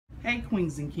Hey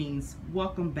queens and kings,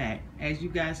 welcome back. As you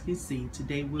guys can see,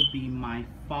 today will be my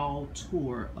fall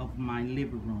tour of my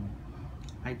living room.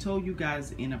 I told you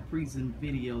guys in a present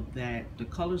video that the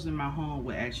colors in my home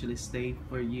will actually stay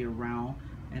for year round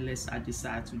unless I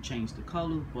decide to change the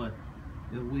colors, but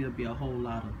there will be a whole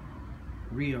lot of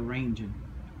rearranging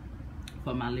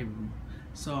for my living room.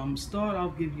 So I'm start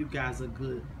off give you guys a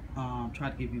good try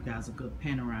to give you guys a good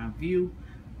panoramic view,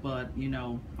 but you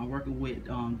know, I'm working with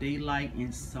daylight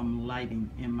and some lighting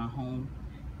in my home,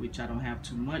 which I don't have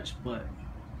too much, but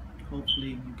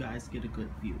hopefully you guys get a good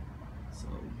view. So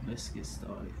let's get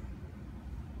started.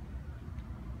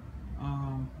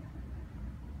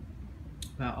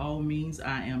 By all means,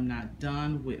 I am not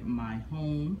done with my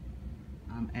home.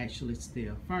 I'm actually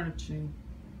still furnishing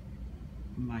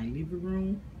my living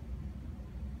room.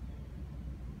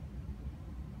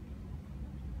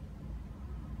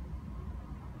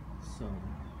 So,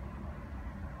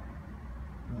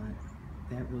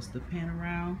 but that was the pan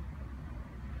around.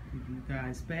 Give you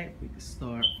guys back. We can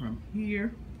start from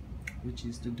here, which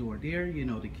is the door there. You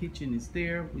know, the kitchen is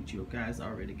there, which you guys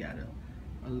already got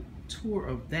a tour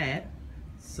of that.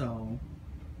 So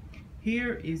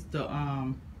here is the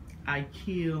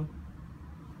IKEA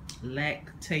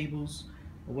lack tables,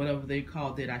 or whatever they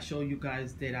call that I show you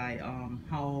guys that I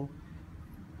haul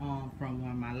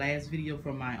from my last video,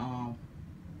 from my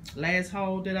last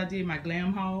haul that I did, my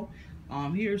Glam haul.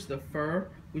 Here's the fur,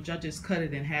 which I just cut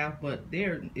it in half, but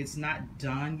there it's not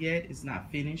done yet. It's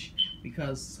not finished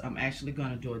because I'm actually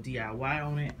gonna do a DIY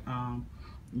on it.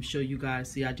 Let me show you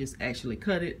guys. See, I just actually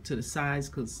cut it to the size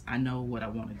because I know what I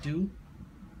want to do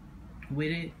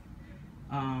with it.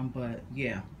 But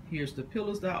yeah, here's the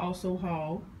pillows that I also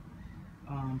hauled.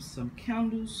 Some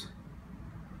candles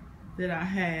that I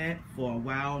had for a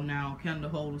while now, candle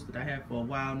holders that I had for a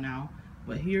while now.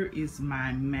 But here is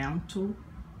my mantle,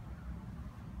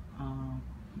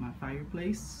 my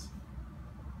fireplace.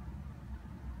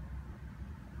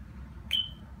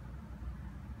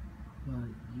 But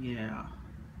yeah,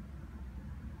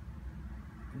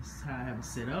 this is how I have it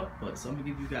set up. But so I'm gonna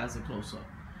give you guys a close-up.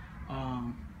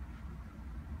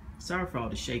 Sorry for all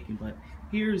the shaking, but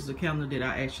here's the candle that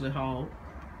I actually hauled.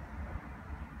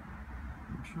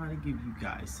 I'm trying to give you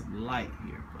guys some light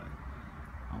here, but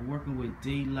I'm working with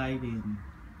daylight and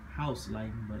house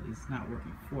lighting, but it's not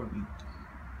working for me.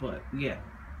 But yeah,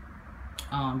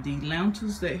 the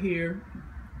lanterns that here,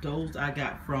 those I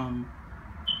got from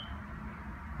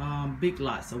Big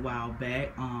Lots a while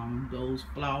back. Those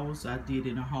flowers I did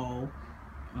in a haul.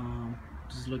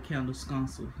 This little candle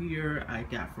sconce here I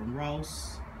got from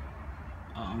Ross.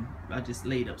 I just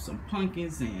laid up some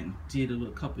pumpkins and did a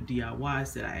little couple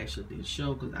DIYs that I actually did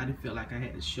show because I didn't feel like I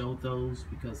had to show those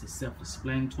because it's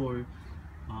self-explanatory.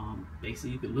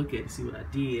 Basically you can look at it and see what I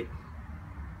did.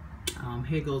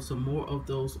 Here goes some more of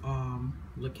those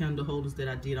little candle holders that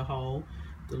I did a haul.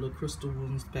 The little crystal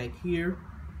ones back here.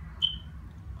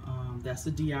 That's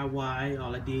a DIY.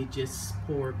 All I did just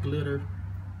pour glitter.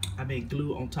 I made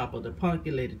glue on top of the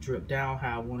pumpkin, let it drip down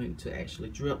how I wanted it to actually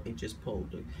drip, and just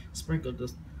sprinkled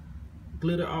the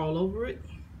glitter all over it.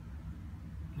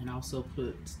 And also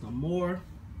put some more.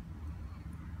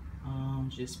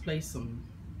 Just place some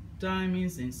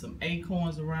diamonds and some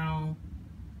acorns around.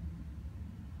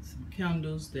 Some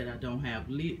candles that I don't have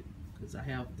lit because I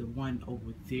have the one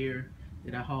over there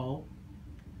that I hauled.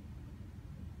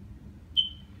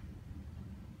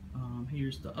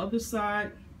 Here's the other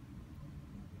side,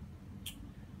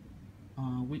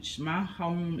 which my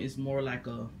home is more like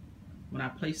a, when I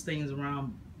place things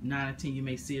around 9 and 10, you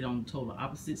may see it on the total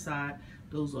opposite side.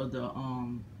 Those are the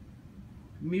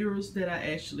mirrors that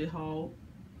I actually hauled.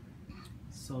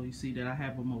 So you see that I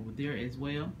have them over there as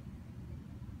well.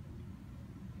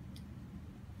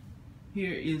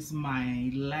 Here is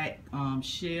my lack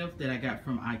shelf that I got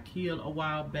from IKEA a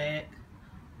while back.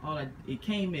 It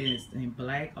came in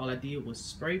black. All I did was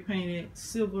spray paint it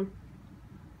silver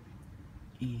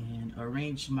and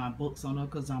arrange my books on it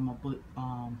because I'm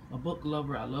a book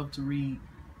lover. I love to read.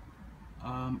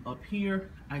 Up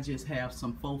here I just have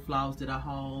some faux flowers that I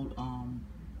hauled.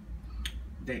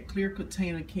 That clear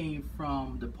container came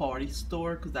from the party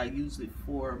store because I used it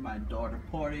for my daughter's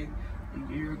party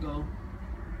a year ago.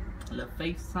 The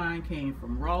face sign came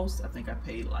from Ross. I think I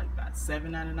paid like about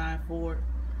 $7.99 for it.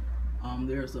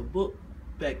 There's a book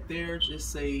back there,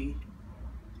 just say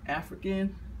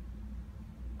African.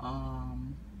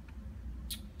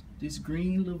 This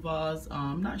green little vase,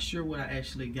 I'm not sure where I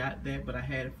actually got that, but I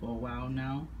had it for a while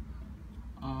now.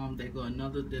 There go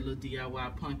another little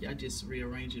DIY pumpkin. I just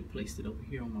rearranged it, placed it over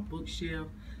here on my bookshelf.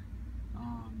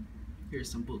 Here's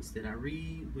some books that I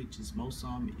read, which is most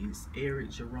of them is Eric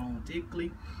Jerome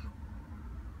Dickley.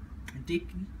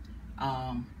 Dickey.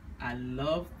 I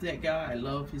love that guy. I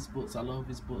love his books. I love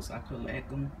his books. I collect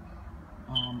them.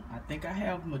 I think I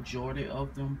have majority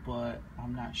of them, but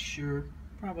I'm not sure.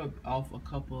 Probably off a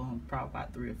couple, probably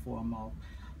about 3 or 4 I'm off.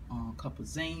 A couple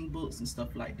zine books and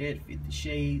stuff like that, 50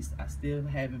 Shades. I still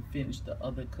haven't finished the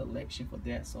other collection for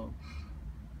that, so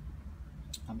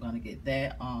I'm gonna get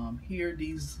that. Here,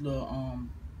 these little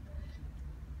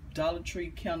Dollar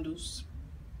Tree candles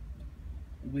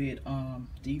with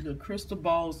these little crystal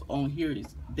balls on here.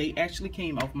 They actually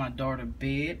came off my daughter's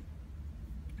bed.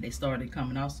 They started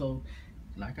coming out, so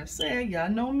like I said, y'all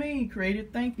know me,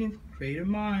 creative thinking, creative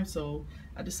mind. So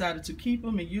I decided to keep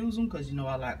them and use them because, you know,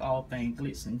 I like all things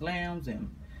glitz and glams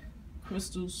and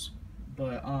crystals.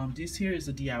 But this here is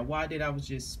a DIY that I was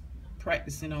just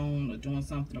practicing on or doing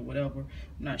something or whatever. I'm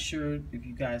not sure if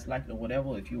you guys like it or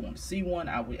whatever. If you want to see one,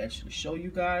 I would actually show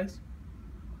you guys.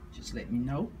 Just let me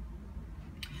know.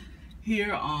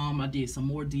 Here I did some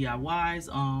more DIYs.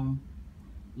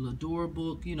 Little door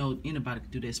book, you know, anybody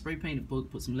could do that. Spray painted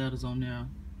book, put some letters on there.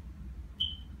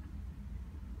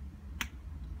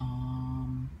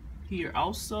 Here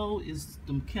also is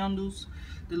them candles,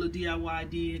 the little DIY I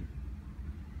did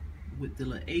with the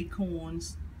little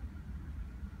acorns.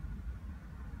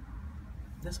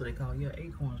 That's what they call, yeah,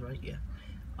 acorns, right? Yeah.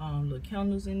 Little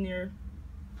candles in there.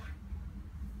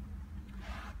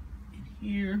 And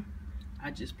here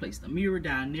I just placed a mirror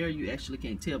down there. You actually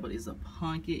can't tell, but it's a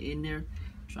pumpkin in there.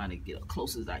 Trying to get as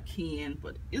close as I can,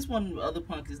 but it's one of the other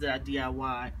pumpkins that I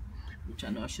DIY, which I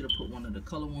know I should have put one of the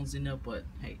color ones in there, but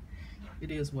hey,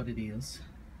 it is what it is.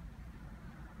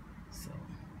 So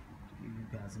give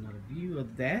you guys another view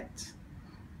of that,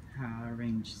 how I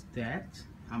arranged that.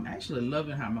 I'm actually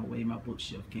loving how my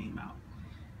bookshelf came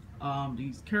out.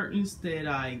 These curtains that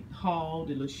I hauled,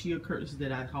 the little sheer curtains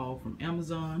that I hauled from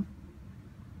Amazon.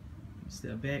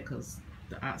 Step back because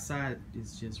the outside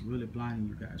is just really blinding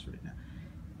you guys right now.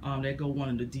 That go one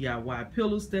of the DIY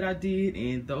pillows that I did,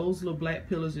 and those little black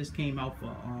pillows just came off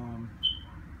a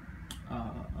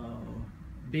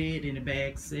bed in a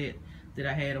bag set that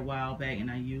I had a while back,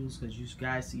 and I used because you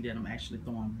guys see that I'm actually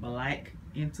throwing black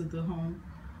into the home.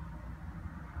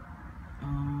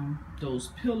 Those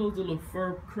pillows, the little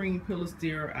fur cream pillows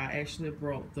there, I actually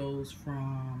brought those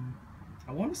from,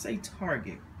 I want to say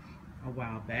Target a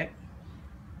while back.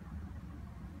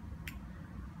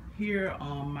 Here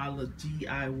on my little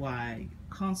DIY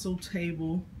console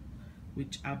table,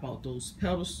 which I bought those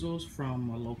pedestals from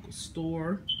a local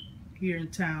store here in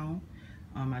town.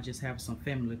 I just have some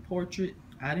family portrait.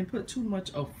 I didn't put too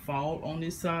much of fall on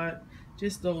this side,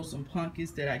 just those some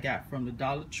pumpkins that I got from the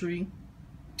Dollar Tree.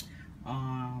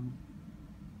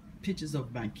 Pictures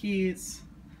of my kids,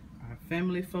 our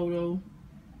family photo.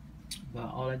 But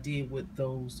all I did with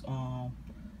those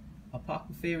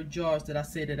apothecary jars that I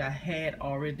said that I had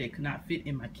already, they could not fit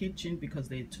in my kitchen because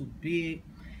they're too big.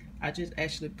 I just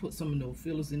actually put some of those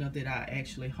fillers in there that I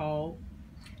actually hauled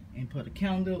and put a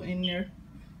candle in there.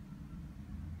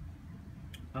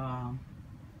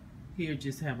 Here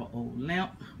just have an old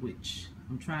lamp, which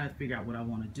I'm trying to figure out what I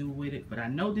want to do with it, but I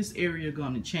know this area is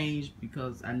going to change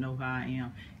because I know how I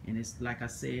am, and it's like I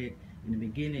said in the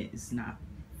beginning, it's not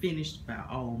finished by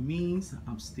all means.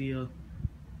 I'm still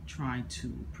trying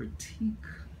to critique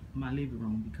my living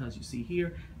room because you see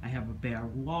here I have a bare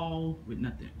wall with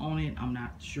nothing on it. I'm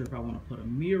not sure if I want to put a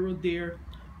mirror there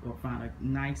or find a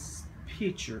nice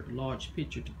picture, large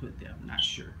picture to put there. I'm not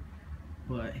sure.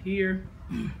 But here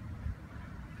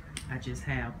I just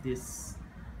have this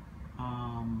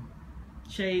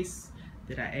chase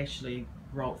that I actually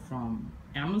brought from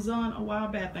Amazon a while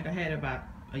back. I think I had it about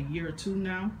a year or two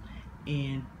now,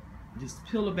 and this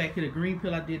pillow back here, the green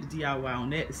pillow, I did the DIY on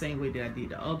that the same way that I did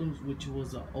the others, which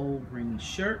was an old green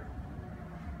shirt.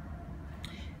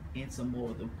 And some more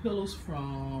of the pillows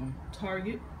from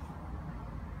Target.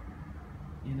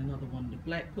 And another one of the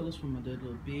black pillows from the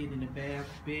little bed in the bath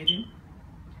bedding.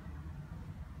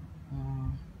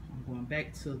 I'm going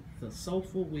back to the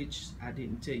sofa, which I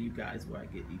didn't tell you guys where I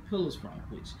get these pillows from,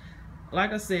 which,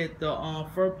 like I said, the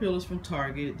fur pillows from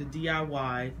Target, the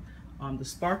DIY. The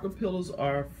sparkle pillows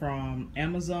are from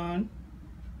Amazon.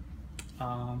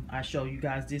 I show you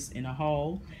guys this in a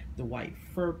haul. The white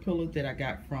fur pillow that I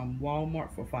got from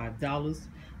Walmart for $5,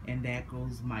 and that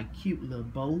goes my cute little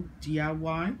bow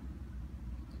DIY.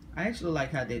 I actually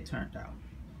like how that turned out.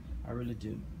 I really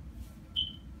do.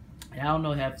 And I don't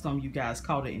know if some of you guys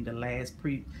caught it in the last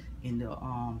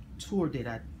tour that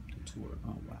I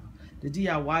the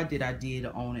DIY that I did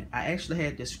on it. I actually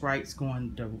had the sprites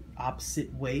going the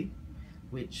opposite way,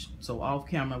 which, so off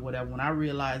camera, whatever, when I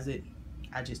realized it,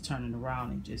 I just turned it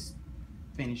around and just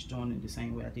finished doing it the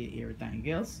same way I did everything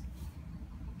else.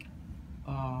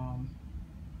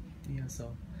 Yeah,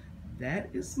 so that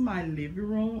is my living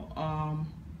room. And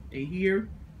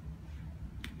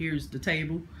here's the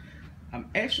table.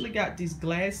 Actually got this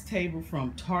glass table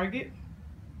from Target.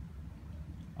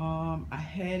 I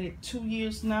had it 2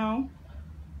 years now,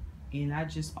 and I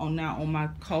just on my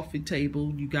coffee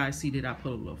table, you guys see that I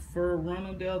put a little fur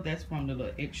runner there. That's from the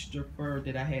little extra fur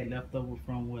that I had left over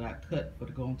from what I cut for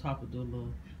to go on top of the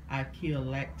little IKEA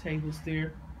lac tables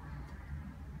there.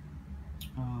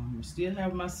 Still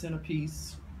have my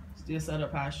centerpiece, still set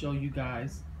up how I show you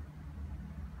guys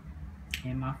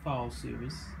in my fall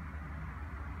series.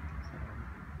 So,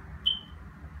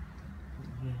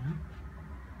 yeah,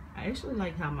 I actually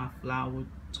like how my flower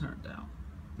turned out.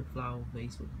 The flower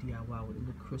vase with the DIY with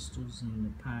the crystals and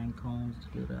the pine cones,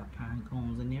 build out pine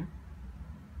cones in there.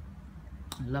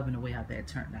 I'm loving the way how that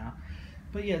turned out.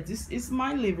 But yeah, this is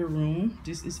my living room.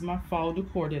 This is my fall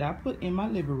decor that I put in my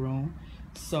living room.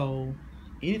 So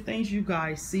anything you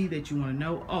guys see that you want to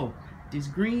know, oh, this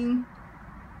green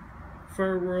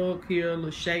fur rug here,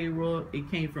 little shaggy rug, it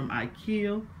came from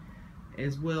IKEA,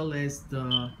 as well as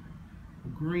the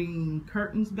green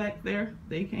curtains back there,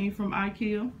 they came from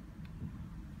IKEA.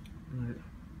 But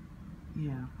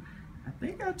yeah, I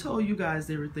think I told you guys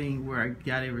everything where I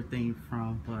got everything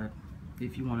from, but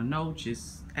if you want to know,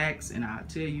 just ask and I'll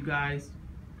tell you guys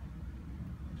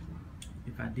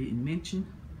if I didn't mention.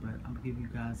 But I'm gonna give you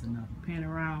guys another pan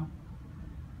around.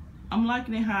 I'm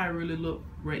liking it how I really look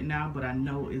right now, but I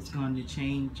know it's going to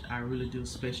change. I really do,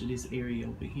 especially this area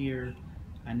over here.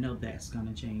 I know that's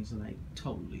gonna change, like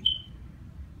totally.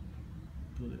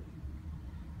 But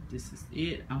this is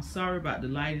it. I'm sorry about the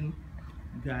lighting.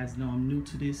 You guys know I'm new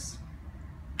to this.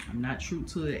 I'm not true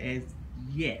to it as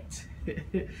yet.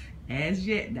 As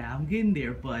yet, now I'm getting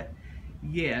there, but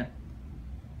yeah.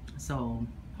 So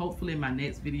hopefully my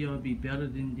next video will be better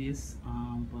than this.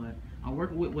 But I'm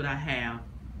working with what I have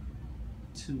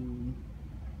to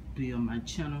be on my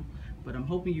channel. But I'm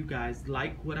hoping you guys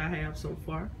like what I have so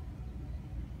far.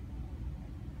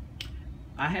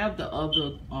 I have the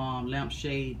other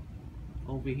lampshade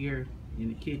over here in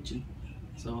the kitchen,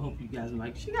 so I hope you guys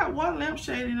like. She got one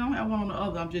lampshade and I don't have one on the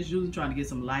other. I'm just trying to get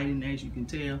some lighting, as you can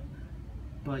tell.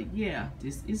 But yeah,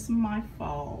 this is my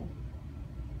fall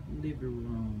living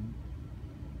room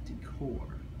decor.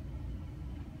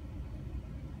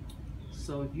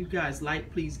 So if you guys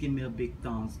like, please give me a big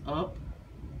thumbs up.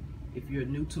 If you're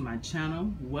new to my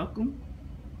channel, welcome.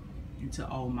 And to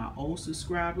all my old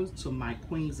subscribers, to my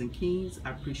queens and kings, I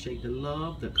appreciate the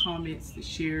love, the comments, the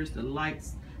shares, the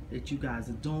likes that you guys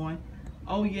are doing.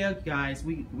 Oh yeah, guys,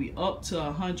 we up to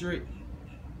 100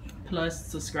 plus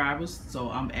subscribers, so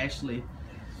I'm actually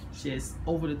just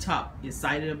over the top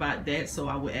excited about that. So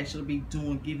I will actually be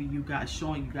giving you guys,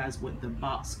 showing you guys what the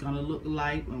box gonna look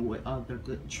like and what other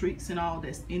good tricks and all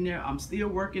that's in there. I'm still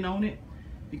working on it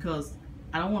because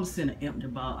I don't want to send an empty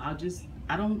box.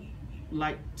 I don't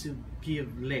like to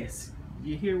give less.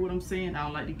 You hear what I'm saying? I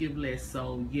don't like to give less.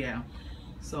 So yeah,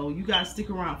 so you guys stick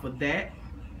around for that,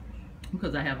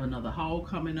 because I have another haul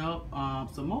coming up,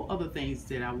 some more other things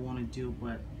that I want to do,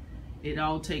 but it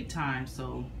all take time.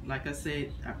 So like I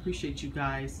said, I appreciate you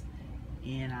guys,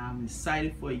 and I'm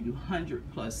excited for you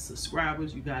 100 plus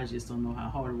subscribers. You guys just don't know how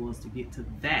hard it was to get to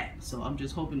that. So I'm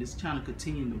just hoping this channel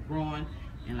continue to growing,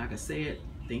 and like I said,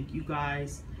 thank you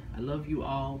guys. I love you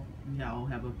all. Y'all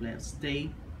have a blessed day.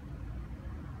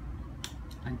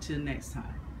 Until next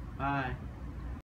time. Bye.